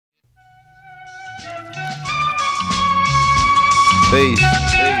Peace.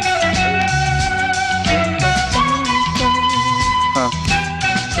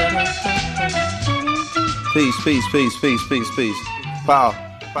 Peace, peace, peace, peace, peace, peace. Power.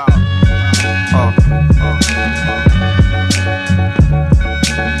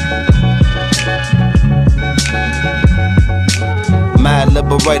 Mad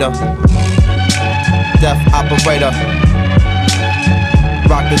liberator, death operator,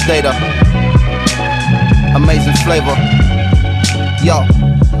 rock this data, amazing flavor. Yo,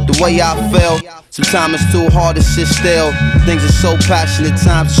 the way I feel, sometimes it's too hard to sit still. Things are so passionate,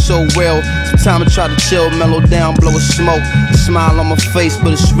 times are so real. Sometimes I try to chill, mellow down, blow a smoke. A smile on my face,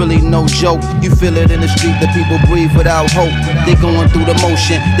 but it's really no joke. You feel it in the street that people breathe without hope. They going through the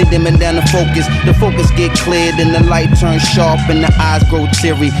motion, they dimming down the focus. The focus get cleared and the light turns sharp and the eyes grow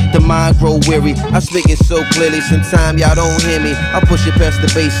teary, the mind grow weary. I speak it so clearly, sometimes y'all don't hear me. I push it past the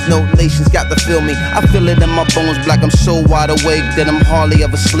base, no nations got to feel me. I feel it in my bones, black, I'm so wide awake that I'm hardly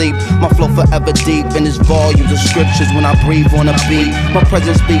ever sleep. My flow forever deep in this volumes of scriptures when I breathe on a beat. My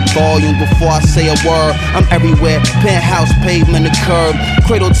presence speak volumes before I say a word. I'm everywhere, penthouse, pavement, the curb,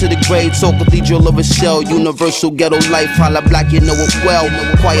 cradle to the grave, so cathedral of a shell. Universal ghetto life, holla black, you know it well.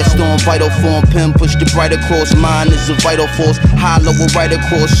 Quiet storm, vital form, pen push the bright across. Mind is a vital force, hollow right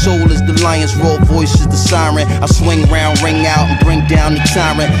across. Soul is the lion's roar, voice is the siren. I swing round, ring out, and bring down the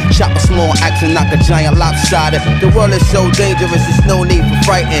tyrant. Chop a small axe and knock a giant lopsided. The world is so dangerous, there's no need for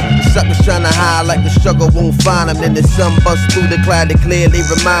frightened. The suckers trying to hide like the struggle won't find them. Then the sun busts through the cloud to clearly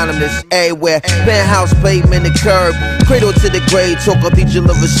remind them this everywhere. Penthouse, pavement, the curb, cradle to the grave, talk cathedral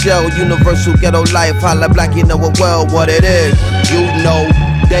of a shell. Universal ghetto life, holla black, you know it well what it is. You know,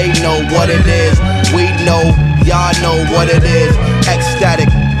 they know what it is. We know, y'all know what it is. Ecstatic,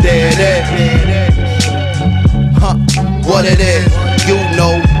 there it is. Huh, what it is. You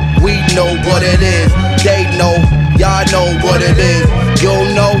know, we know what it is. They know, y'all know what it is.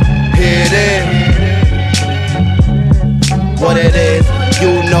 You know, here it is. What it is,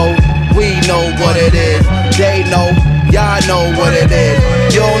 you know, we know what it is. They know, y'all know what it is.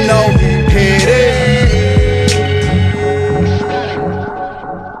 You know, here it is.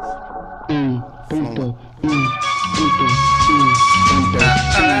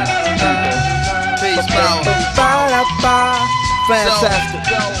 Peace, power. Fantastic.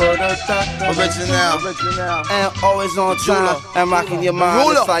 Original. And always on time. And rocking your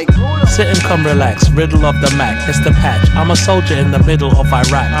mind. It's like sit and come relax, riddle of the Mac, it's the patch. I'm a soldier in the middle of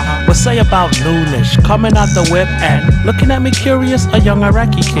Iraq. What say about noonish, coming out the whip and looking at me curious, a young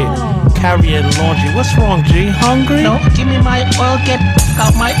Iraqi kid carrying laundry. What's wrong, G? Hungry? No, give me my oil, get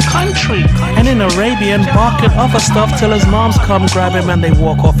out my country. And in Arabian, barking other stuff till his moms come grab him and they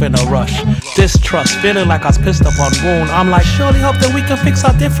walk off in a rush. Distrust, feeling like I was pissed up on wound. I'm like, surely hope that we can fix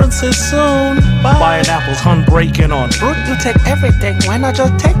our differences soon. Buying apples, hun breaking on Fruit, you take everything, why not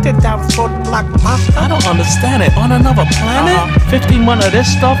just take the damn fruit like pasta? I don't understand it, on another planet? 15 months of this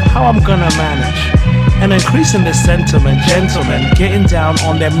stuff, how I'm gonna manage? And increasing this sentiment, gentlemen getting down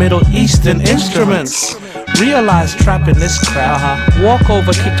on their Middle Eastern instruments. Realize trapping this crowd. Walk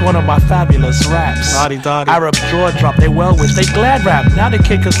over, kicked one of my fabulous raps. Arab jaw drop, they well wish, they glad rap. Now the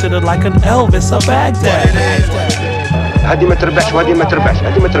kid considered like an Elvis of Baghdad. هادي ما تربحش وهادي ما تربحش،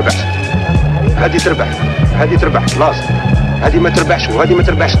 هادي ما تربحش، هادي تربح، هادي تربح، لازم. هادي ما تربحش وهادي ما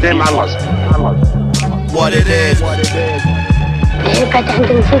تربحش، دايما على اللازم. What it is. قاعد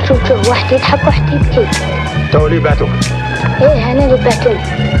عند نزيد شوف واحد يضحك واحد يبكي. تو اللي بعتوك. ايه انا اللي بعتوني.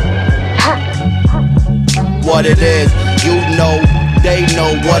 ها. What it is, you know, they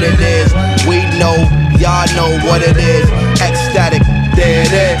know what it is. We know, y'all know what it is. Ecstatic, there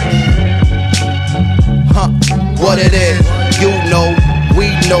it is. Huh, what it is, you know, we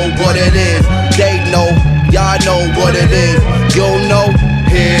know what it is. They know, y'all know what it is. You know,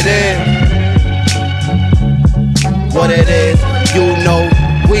 here it is. What it is, you know,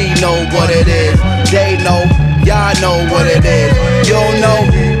 we know what it is. They know, y'all know what it is. You know,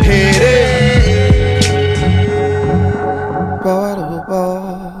 here it is.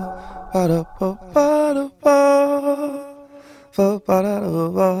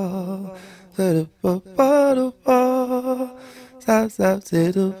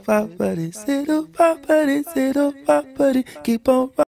 Keep on